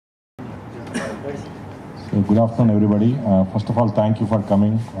So good afternoon, everybody. First of all, thank you for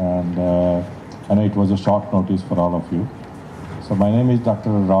coming, and I know it was a short notice for all of you. So my name is Dr.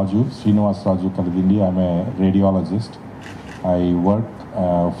 Srinivas Raju Kaladindi. I'm a radiologist. I work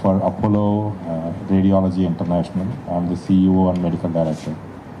for Apollo Radiology International. I'm the CEO and medical director.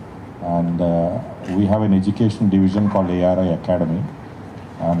 And we have an education division called ARI Academy,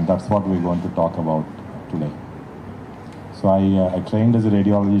 and that's what we're going to talk about today. So I trained as a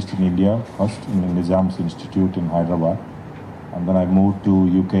radiologist in India, first in Nizam's Institute in Hyderabad, and then I moved to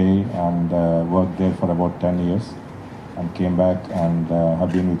UK and worked there for about 10 years, and came back and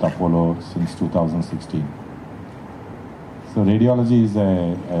have been with Apollo since 2016. So radiology is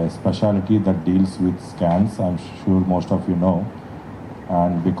a specialty that deals with scans, I'm sure most of you know.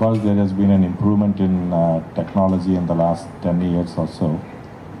 And because there has been an improvement in technology in the last 10 years or so,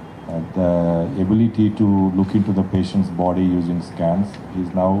 the ability to look into the patient's body using scans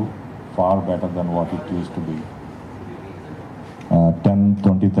is now far better than what it used to be 10,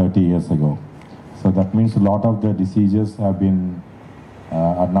 20, 30 years ago. So that means a lot of the diseases have been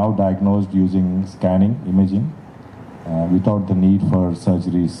are now diagnosed using scanning, imaging, without the need for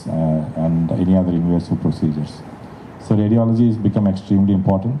surgeries and any other invasive procedures. So radiology has become extremely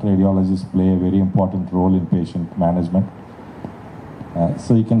important. Radiologists play a very important role in patient management.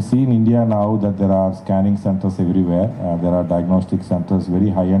 So you can see in India now that there are scanning centers everywhere. There are diagnostic centers. Very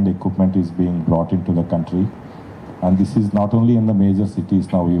high-end equipment is being brought into the country. And this is not only in the major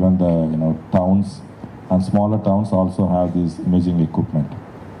cities now, even the towns and smaller towns also have this imaging equipment.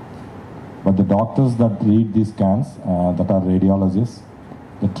 But the doctors that read these scans, that are radiologists,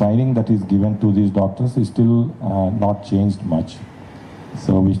 the training that is given to these doctors is still not changed much.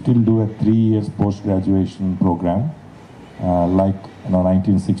 So we still do a 3 years post-graduation program, like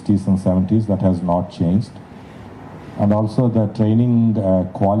 1960s and 70s, that has not changed. And also the training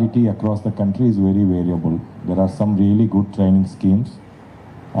quality across the country is very variable. There are some really good training schemes,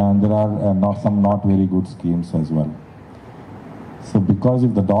 and there are some not very good schemes as well. So because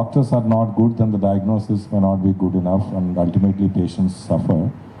if the doctors are not good, then the diagnosis may not be good enough, and ultimately patients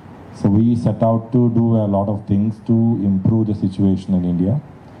suffer. So we set out to do a lot of things to improve the situation in India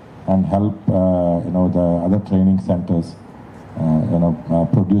and help the other training centers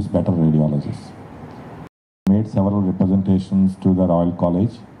produce better radiologists. Made several representations to the Royal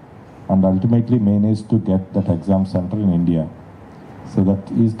College and ultimately managed to get that exam center in India. So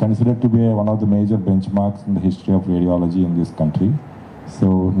that is considered to be one of the major benchmarks in the history of radiology in this country.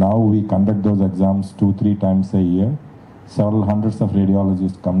 So now we conduct those exams 2-3 times a year. Several hundreds of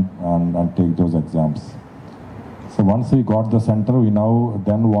radiologists come and take those exams. So once we got the center, we now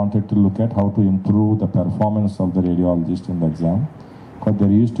then wanted to look at how to improve the performance of the radiologist in the exam. Because there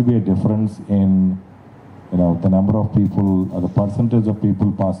used to be a difference in the number of people, the percentage of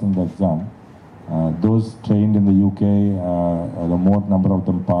people passing the exam. Those trained in the UK, the more number of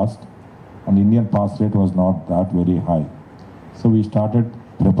them passed, and Indian pass rate was not that very high. So we started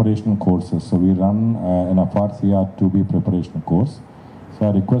preparation courses. So we run an FRCR 2B preparation course. So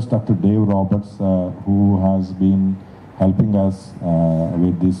I request Dr. Dave Roberts, who has been helping us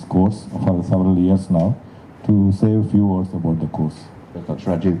with this course for several years now, to say a few words about the course.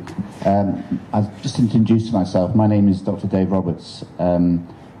 Dr. Raju. I'll just introduce myself. My name is Dr. Dave Roberts.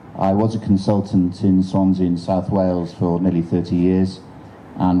 I was a consultant in Swansea in South Wales for nearly 30 years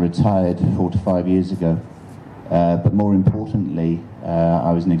and retired 4 to 5 years ago. But more importantly,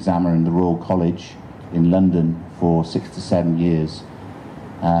 I was an examiner in the Royal College in London for 6 to 7 years.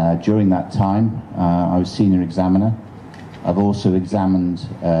 During that time, I was senior examiner. I've also examined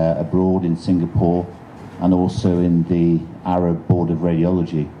abroad in Singapore and also in the Arab Board of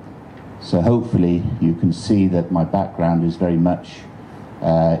Radiology. So hopefully you can see that my background is very much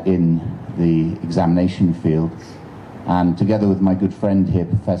in the examination field, and together with my good friend here,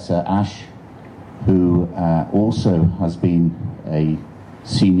 Professor Ash, who also has been a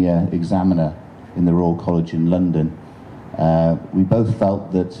senior examiner in the Royal College in London, we both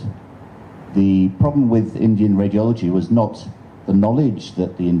felt that the problem with Indian radiology was not the knowledge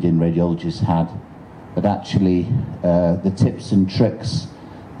that the Indian radiologists had, but actually the tips and tricks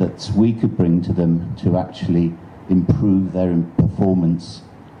that we could bring to them to actually improve their performance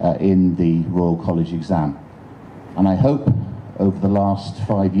in the Royal College exam. And I hope over the last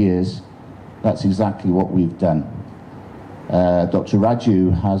 5 years that's exactly what we've done. Dr.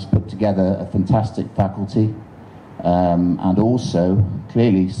 Raju has put together a fantastic faculty, and also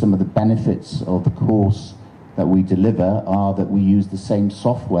clearly some of the benefits of the course that we deliver are that we use the same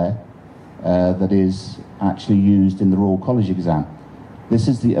software that is actually used in the Royal College exam. This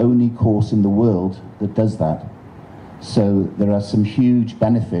is the only course in the world that does that. So there are some huge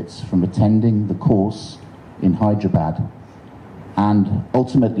benefits from attending the course in Hyderabad. And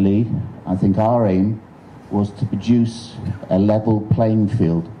ultimately, I think our aim was to produce a level playing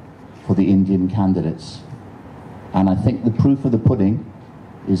field for the Indian candidates. And I think the proof of the pudding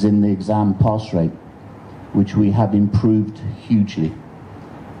is in the exam pass rate, which we have improved hugely.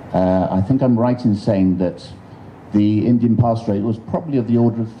 I think I'm right in saying that the Indian pass rate was probably of the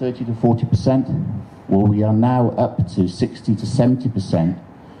order of 30 to 40%. Well, we are now up to 60 to 70%,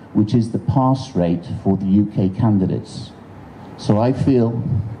 which is the pass rate for the UK candidates. So I feel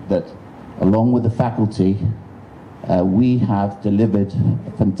that along with the faculty, we have delivered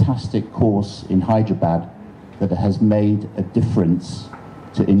a fantastic course in Hyderabad that has made a difference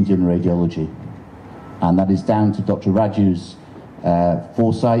to Indian radiology. And that is down to Dr. Raju's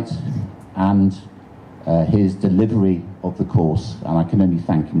foresight and his delivery of the course. And I can only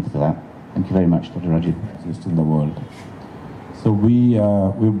thank him for that. Thank you very much, Dr. Raju. Just in the world. So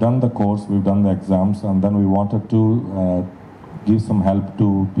we've done the course, we've done the exams, and then we wanted to give some help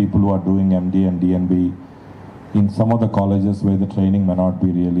to people who are doing MD and DNB in some of the colleges where the training may not be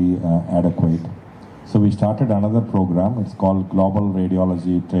really adequate. So we started another program. It's called Global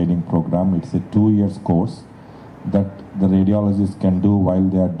Radiology Training Program. It's a 2-year course that the radiologists can do while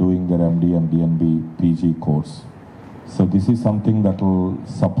they are doing their MD and DNB PG course. So this is something that will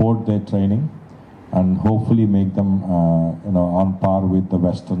support their training and hopefully make them on par with the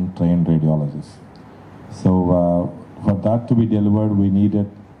Western trained radiologists. So for that to be delivered, we needed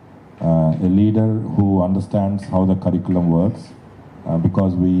a leader who understands how the curriculum works,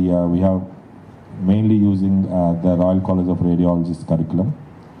 because we have mainly using the Royal College of Radiologists curriculum.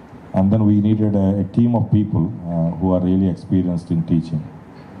 And then we needed a team of people who are really experienced in teaching.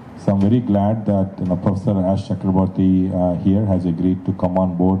 So I'm very glad that Professor Ash Chakraborty here has agreed to come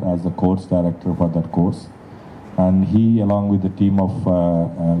on board as the course director for that course. And he, along with a team of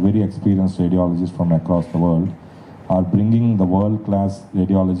very experienced radiologists from across the world, are bringing the world-class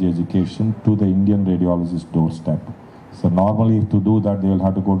radiology education to the Indian radiologist doorstep. So normally to do that, they will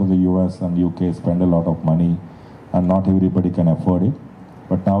have to go to the US and UK, spend a lot of money, and not everybody can afford it.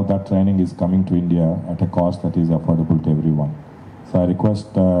 But now that training is coming to India at a cost that is affordable to everyone. So I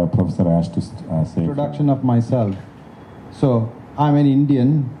request Professor Ash to say. Introduction of myself. So I'm an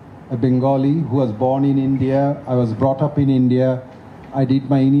Indian, a Bengali who was born in India. I was brought up in India. I did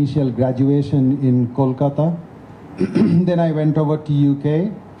my initial graduation in Kolkata. Then I went over to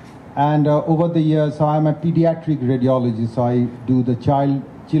UK. And over the years, so I'm a pediatric radiologist. So I do the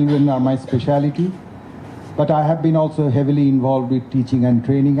children are my specialty. But I have been also heavily involved with teaching and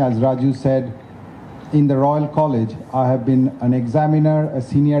training. As Raju said, in the Royal College, I have been an examiner, a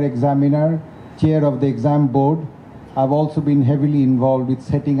senior examiner, chair of the exam board. I've also been heavily involved with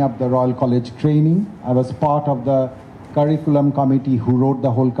setting up the Royal College training. I was part of the curriculum committee who wrote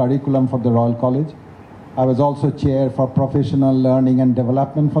the whole curriculum for the Royal College. I was also chair for professional learning and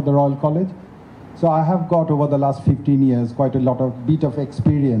development for the Royal College. So I have got over the last 15 years quite a bit of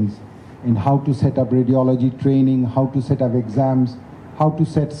experience in how to set up radiology training, how to set up exams, how to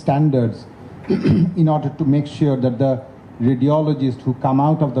set standards in order to make sure that the radiologists who come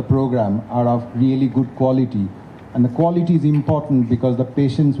out of the program are of really good quality. And the quality is important because the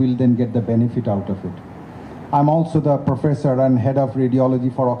patients will then get the benefit out of it. I'm also the professor and head of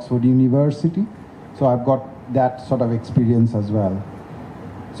radiology for Oxford University. So I've got that sort of experience as well.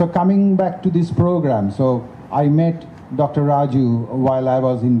 So coming back to this program, so I met Dr. Raju while I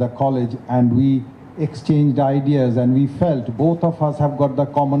was in the college, and we exchanged ideas, and we felt both of us have got the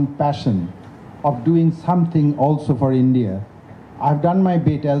common passion of doing something also for India. I've done my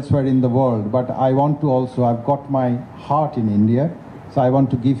bit elsewhere in the world, but I want to also, I've got my heart in India, so I want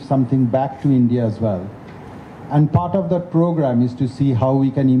to give something back to India as well. And part of that program is to see how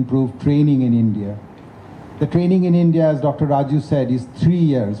we can improve training in India. The training in India, as Dr. Raju said, is 3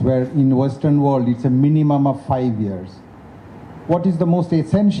 years, where in Western world it's a minimum of 5 years. What is the most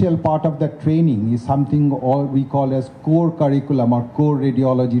essential part of that training is something we call as core curriculum or core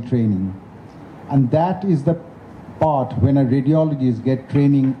radiology training. And that is the part when a radiologist get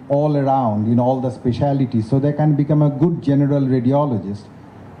training all around in all the specialties, so they can become a good general radiologist.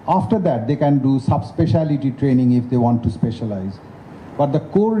 After that, they can do subspecialty training if they want to specialize. But the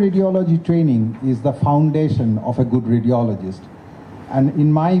core radiology training is the foundation of a good radiologist. And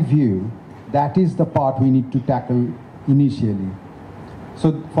in my view, that is the part we need to tackle initially.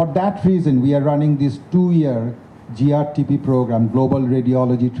 So for that reason, we are running this 2-year GRTP program, Global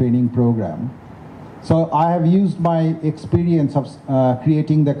Radiology Training Program. So I have used my experience of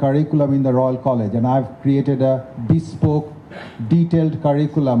creating the curriculum in the Royal College, and I've created a bespoke, detailed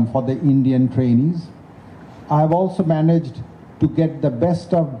curriculum for the Indian trainees. I've also managed to get the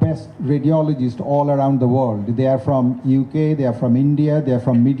best of best radiologists all around the world. They are from UK, they are from India, they are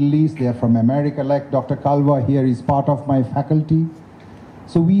from Middle East, they are from America, like Dr. Kalwa here is part of my faculty.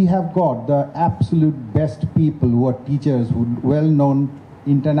 So we have got the absolute best people who are teachers, who are well known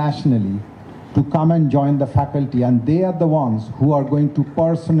internationally, to come and join the faculty, and they are the ones who are going to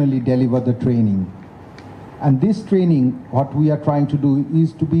personally deliver the training. And this training, what we are trying to do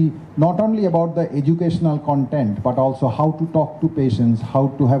is to be not only about the educational content, but also how to talk to patients, how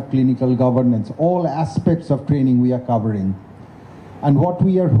to have clinical governance, all aspects of training we are covering. And what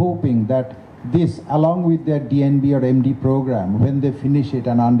we are hoping that this, along with their DNB or MD program, when they finish it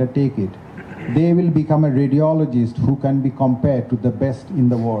and undertake it, they will become a radiologist who can be compared to the best in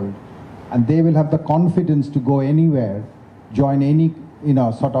the world. And they will have the confidence to go anywhere, join any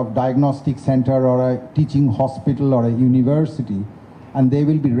sort of diagnostic center or a teaching hospital or a university, and they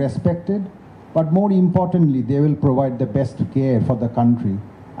will be respected, but more importantly, they will provide the best care for the country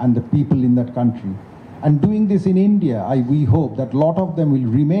and the people in that country. And doing this in India, we hope that a lot of them will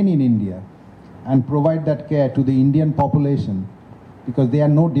remain in India and provide that care to the Indian population, because they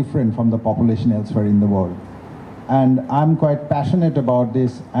are no different from the population elsewhere in the world. And I'm quite passionate about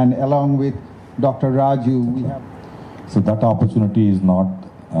this, and along with Dr. Raju, we have... So that opportunity is not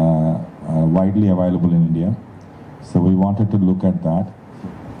widely available in India. So we wanted to look at that.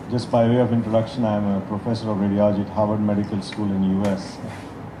 Just by way of introduction, I'm a professor of radiology at Harvard Medical School in US.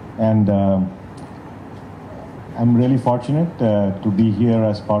 And I'm really fortunate to be here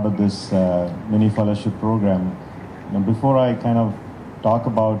as part of this mini fellowship program. Now, before I kind of talk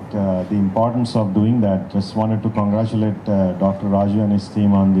about the importance of doing that, just wanted to congratulate Dr. Raju and his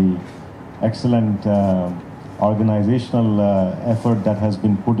team on the excellent organizational effort that has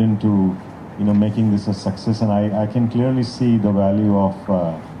been put into making this a success. And I can clearly see the value of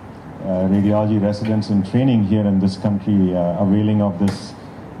radiology residents in training here in this country availing of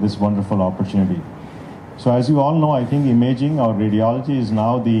this wonderful opportunity. So as you all know, I think imaging or radiology is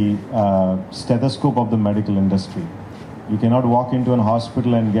now the stethoscope of the medical industry. You cannot walk into an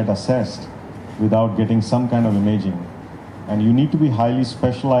hospital and get assessed without getting some kind of imaging. And you need to be highly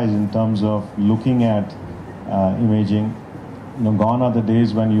specialized in terms of looking at imaging. Gone are the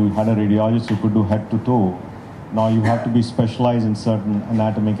days when you had a radiologist who could do head to toe. Now you have to be specialized in certain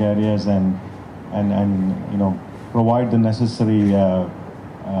anatomic areas and provide the necessary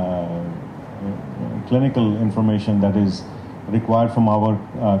clinical information that is required from our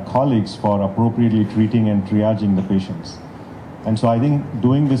colleagues for appropriately treating and triaging the patients. And so I think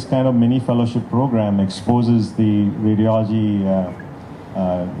doing this kind of mini fellowship program exposes the radiology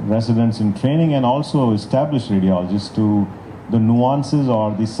residents in training and also established radiologists to the nuances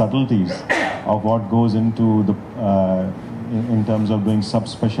or the subtleties of what goes into the in terms of doing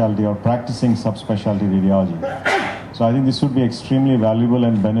subspecialty or practicing subspecialty radiology. So I think this would be extremely valuable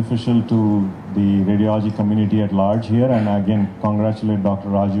and beneficial to the radiology community at large here. And again, congratulate Dr.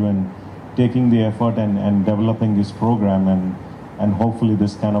 Raju in taking the effort and developing this program, and hopefully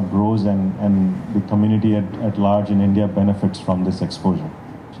this kind of grows and the community at large in India benefits from this exposure.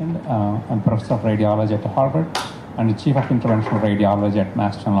 I'm Professor of Radiology at Harvard and the Chief of Interventional Radiology at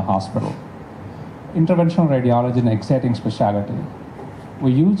Mass General Hospital. Interventional radiology is an exciting specialty.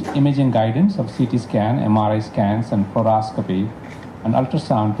 We use imaging guidance of CT scan, MRI scans, and fluoroscopy and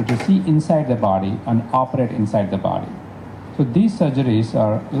ultrasound to see inside the body and operate inside the body. So these surgeries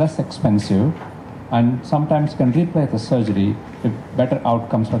are less expensive and sometimes can replace the surgery with better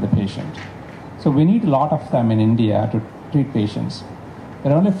outcomes for the patient. So we need a lot of them in India to treat patients.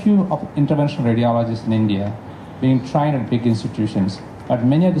 There are only a few of interventional radiologists in India being trained at big institutions, but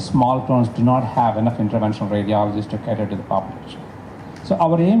many of the small towns do not have enough interventional radiologists to cater to the population. So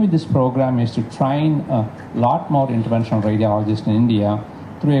our aim with this program is to train a lot more interventional radiologists in India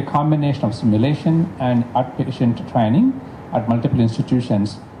through a combination of simulation and outpatient training at multiple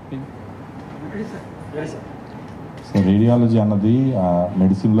institutions. So radiology అన్నది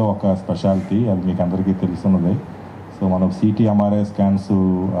మెడిసిన్లో ఒక speciality, అది మీకు అందరికీ తెలుసున్నదే. So మనం city, MRI scans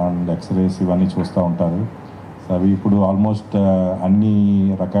and X-rays ఇవన్నీ చూస్తూ ఉంటారు. సో అవి ఇప్పుడు ఆల్మోస్ట్ అన్ని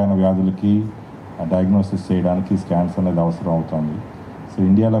రకాల వ్యాధులకి డయాగ్నోసిస్ చేయడానికి స్కాన్స్ అనేది అవసరం అవుతుంది. సో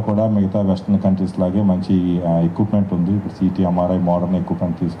ఇండియాలో కూడా మిగతా వెస్టర్న్ కంట్రీస్ లాగే మంచి ఎక్విప్మెంట్ ఉంది. ఇప్పుడు సిటీ, ఎంఆర్ఐ మోడర్న్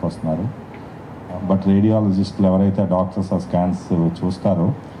ఎక్విప్మెంట్ తీసుకొస్తున్నారు. బట్ రేడియాలజిస్టులు ఎవరైతే డాక్టర్స్ ఆ స్కాన్స్ చూస్తారో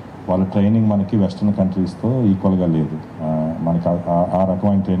వాళ్ళ ట్రైనింగ్ మనకి వెస్టర్న్ కంట్రీస్తో ఈక్వల్గా లేదు. మనకి ఆ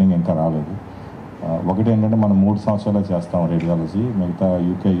రకమైన ట్రైనింగ్ ఇంకా రాలేదు. ఒకటి ఏంటంటే మనం 3 సంవత్సరాలే చేస్తాం రేడియాలజీ, మిగతా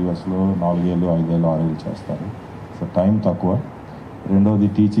యూకే, యూఎస్లో 4 ఏళ్ళు, 5 ఏళ్ళు, 6 ఏళ్ళు చేస్తారు. సో టైం తక్కువ. రెండోది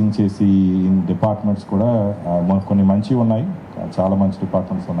టీచింగ్ చేసి డిపార్ట్మెంట్స్ కూడా కొన్ని మంచివి ఉన్నాయి, చాలా మంచి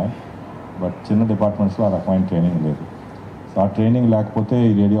డిపార్ట్మెంట్స్ ఉన్నాయి. బట్ చిన్న డిపార్ట్మెంట్స్లో ఆ రకమైన ట్రైనింగ్ లేదు. సో ఆ ట్రైనింగ్ లేకపోతే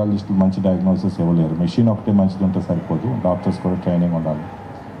ఈ రేడియాలజిస్టులు మంచి డయాగ్నోసిస్ ఇవ్వలేరు. మెషిన్ ఒకటే మంచిది ఉంటే సరిపోదు, డాక్టర్స్ కూడా ట్రైనింగ్ ఉండాలి.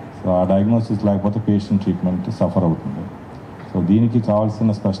 సో ఆ డయాగ్నోసిస్ లేకపోతే పేషెంట్ ట్రీట్మెంట్ సఫర్ అవుతుంది. సో దీనికి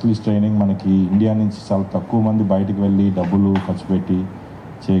కావాల్సిన స్పెషలిస్ట్ ట్రైనింగ్ మనకి ఇండియా నుంచి చాలా తక్కువ మంది బయటికి వెళ్ళి డబ్బులు ఖర్చు పెట్టి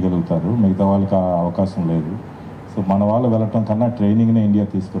చేయగలుగుతారు, మిగతా వాళ్ళకి ఆ అవకాశం లేదు. సో మన వాళ్ళు వెళ్ళటం కన్నా ట్రైనింగ్ని ఇండియా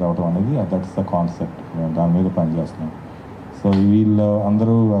తీసుకురావడం అనేది దట్స్ ద కాన్సెప్ట్. మేము దాని మీద పనిచేస్తున్నాం. సో వీళ్ళు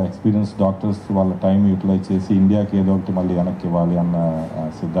అందరూ ఎక్స్పీరియన్స్ డాక్టర్స్ వాళ్ళ టైం యూటిలైజ్ చేసి ఇండియాకి ఏదో ఒకటి మళ్ళీ వెనక్కి ఇవ్వాలి అన్న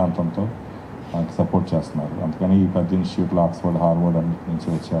సిద్ధాంతంతో మనకి సపోర్ట్ చేస్తున్నారు. అందుకని ఈ పెద్ద ఇన్స్టిట్యూట్లో ఆక్స్ఫర్డ్, హార్వర్డ్ అన్నిటి నుంచి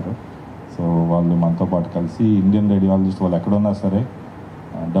వచ్చారు. సో వాళ్ళు మనతో పాటు కలిసి ఇండియన్ రేడియాలజిస్ట్ వాళ్ళు ఎక్కడున్నా సరే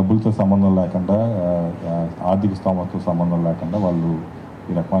డబ్బులతో సంబంధం లేకుండా, ఆర్థిక స్తోమతతో సంబంధం లేకుండా వాళ్ళు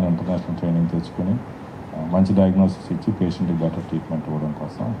ఈ రకమైన ఇంటర్నేషనల్ ట్రైనింగ్ తెచ్చుకొని మంచి డయాగ్నోసిస్ ఇచ్చి పేషెంట్కి బెటర్ ట్రీట్మెంట్ ఇవ్వడం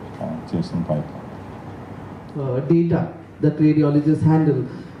కోసం చేసిన ప్రయత్నం. Data that radiologists handle.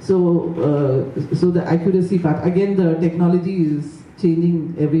 So the accuracy part, again the technology is changing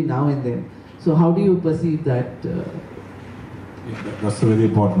every now and then. So how do you perceive that? That's a very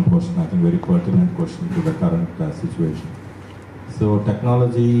important question. I think very pertinent question to the current situation. So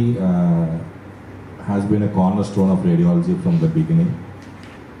technology has been a cornerstone of radiology from the beginning.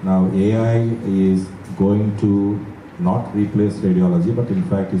 Now AI is going to not replace radiology, but in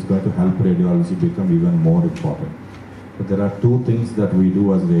fact is going to help radiology become even more important. But there are two things that we do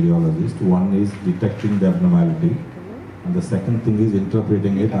as radiologists. One is detecting the abnormality, and the second thing is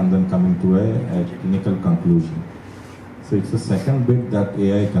interpreting it and then coming to a clinical conclusion. So it's the second bit that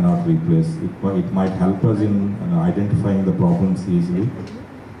AI cannot replace. It might help us in identifying the problems easily.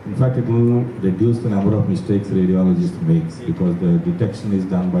 In fact, it will reduce the number of mistakes radiologist makes because the detection is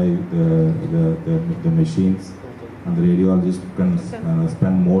done by the machines, and the radiologist can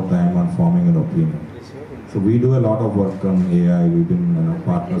spend more time on forming an opinion. So we do a lot of work on AI. We've been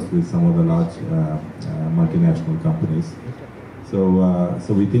partners with some of the large multinational companies.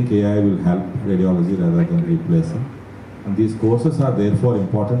 So we think AI will help radiology rather than replacing. And these courses are therefore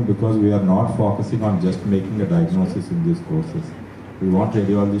important because we are not focusing on just making a diagnosis in these courses. We want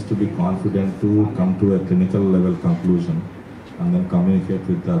radiologists to be confident to come to a clinical level conclusion and then communicate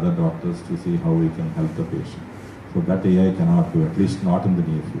with the other doctors to see how we can help the patient. So that AI cannot do, at least not in the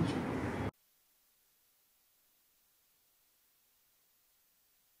near future.